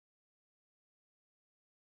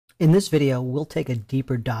In this video, we'll take a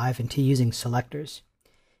deeper dive into using selectors.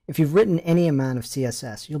 If you've written any amount of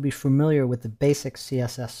CSS, you'll be familiar with the basic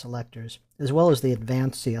CSS selectors, as well as the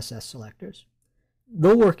advanced CSS selectors.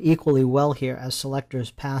 They'll work equally well here as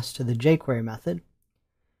selectors pass to the jQuery method.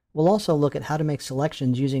 We'll also look at how to make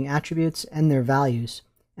selections using attributes and their values,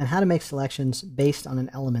 and how to make selections based on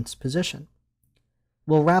an element's position.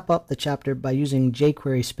 We'll wrap up the chapter by using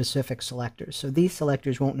jQuery specific selectors. So these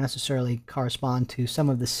selectors won't necessarily correspond to some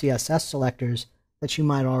of the CSS selectors that you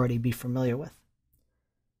might already be familiar with.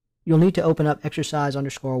 You'll need to open up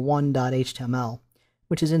exercise_1.html,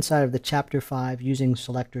 which is inside of the Chapter 5 Using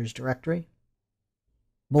Selectors directory.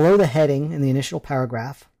 Below the heading in the initial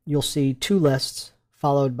paragraph, you'll see two lists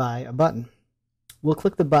followed by a button. We'll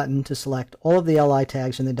click the button to select all of the LI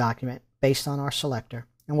tags in the document based on our selector,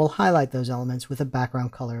 and we'll highlight those elements with a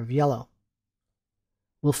background color of yellow.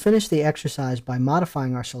 We'll finish the exercise by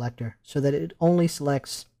modifying our selector so that it only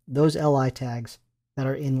selects those LI tags that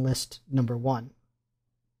are in list number 1.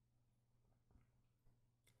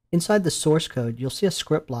 Inside the source code, you'll see a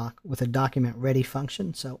script block with a document ready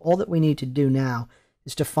function, so all that we need to do now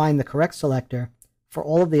is to find the correct selector for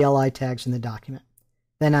all of the LI tags in the document.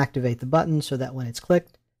 Then activate the button so that when it's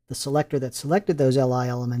clicked, the selector that selected those LI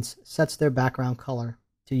elements sets their background color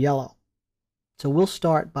to yellow. So we'll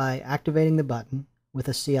start by activating the button with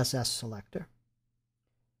a CSS selector.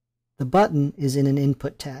 The button is in an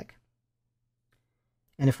input tag.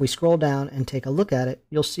 And if we scroll down and take a look at it,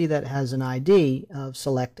 you'll see that it has an ID of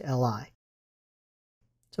select LI.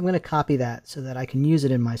 So I'm going to copy that so that I can use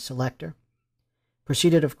it in my selector.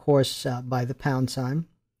 Preceded, of course, by the £,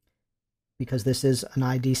 because this is an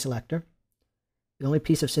ID selector. The only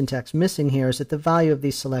piece of syntax missing here is that the value of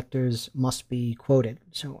these selectors must be quoted.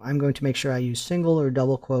 So I'm going to make sure I use single or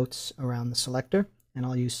double quotes around the selector, and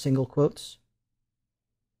I'll use single quotes.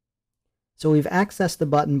 So we've accessed the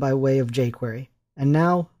button by way of jQuery, and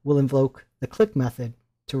now we'll invoke the click method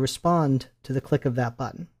to respond to the click of that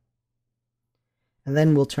button. And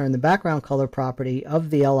then we'll turn the background color property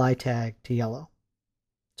of the LI tag to yellow.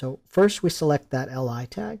 So first we select that LI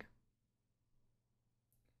tag.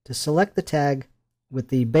 To select the tag with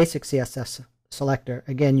the basic CSS selector,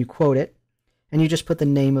 again, you quote it, and you just put the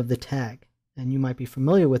name of the tag. And you might be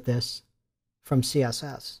familiar with this from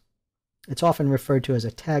CSS. It's often referred to as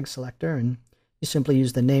a tag selector, and you simply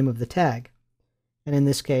use the name of the tag. And in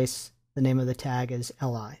this case, the name of the tag is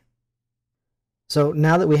LI. So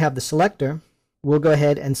now that we have the selector, we'll go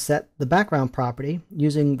ahead and set the background property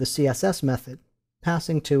using the CSS method,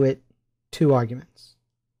 passing to it two arguments.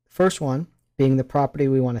 The first one being the property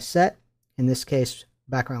we want to set, in this case,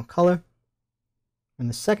 background color. And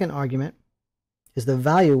the second argument is the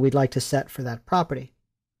value we'd like to set for that property,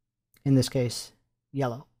 in this case,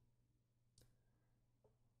 yellow.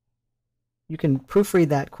 You can proofread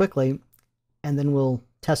that quickly, and then we'll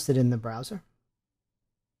test it in the browser.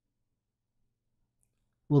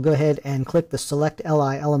 We'll go ahead and click the Select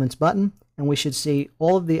LI Elements button, and we should see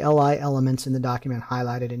all of the LI elements in the document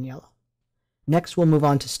highlighted in yellow. Next, we'll move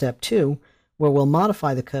on to step 2, where we'll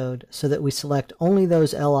modify the code so that we select only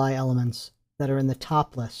those LI elements that are in the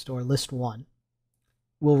top list, or list 1.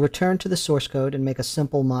 We'll return to the source code and make a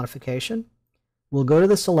simple modification. We'll go to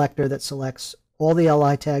the selector that selects all the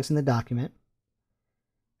LI tags in the document,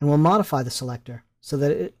 and we'll modify the selector so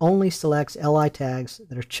that it only selects LI tags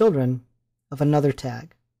that are children of another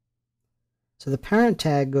tag. So the parent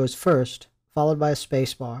tag goes first, followed by a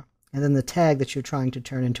spacebar, and then the tag that you're trying to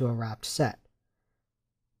turn into a wrapped set.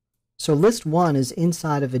 So list 1 is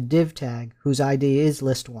inside of a div tag whose ID is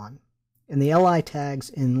list 1, and the LI tags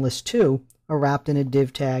in list 2 are wrapped in a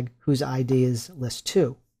div tag whose ID is list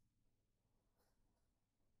 2.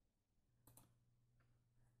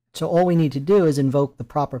 So all we need to do is invoke the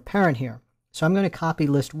proper parent here. So I'm going to copy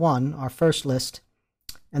list 1, our first list,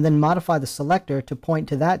 and then modify the selector to point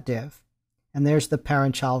to that div, and there's the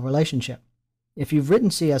parent-child relationship. If you've written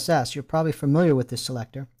CSS, you're probably familiar with this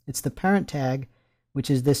selector. It's the parent tag, which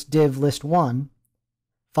is this div list 1,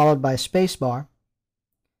 followed by a spacebar.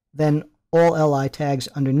 Then all LI tags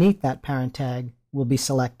underneath that parent tag will be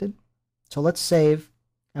selected. So let's save,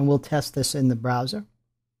 and we'll test this in the browser.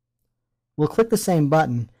 We'll click the same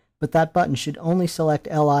button, but that button should only select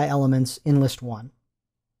LI elements in list 1.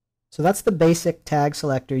 So that's the basic tag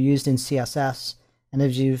selector used in CSS, and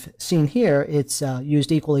as you've seen here, it's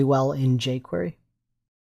used equally well in jQuery.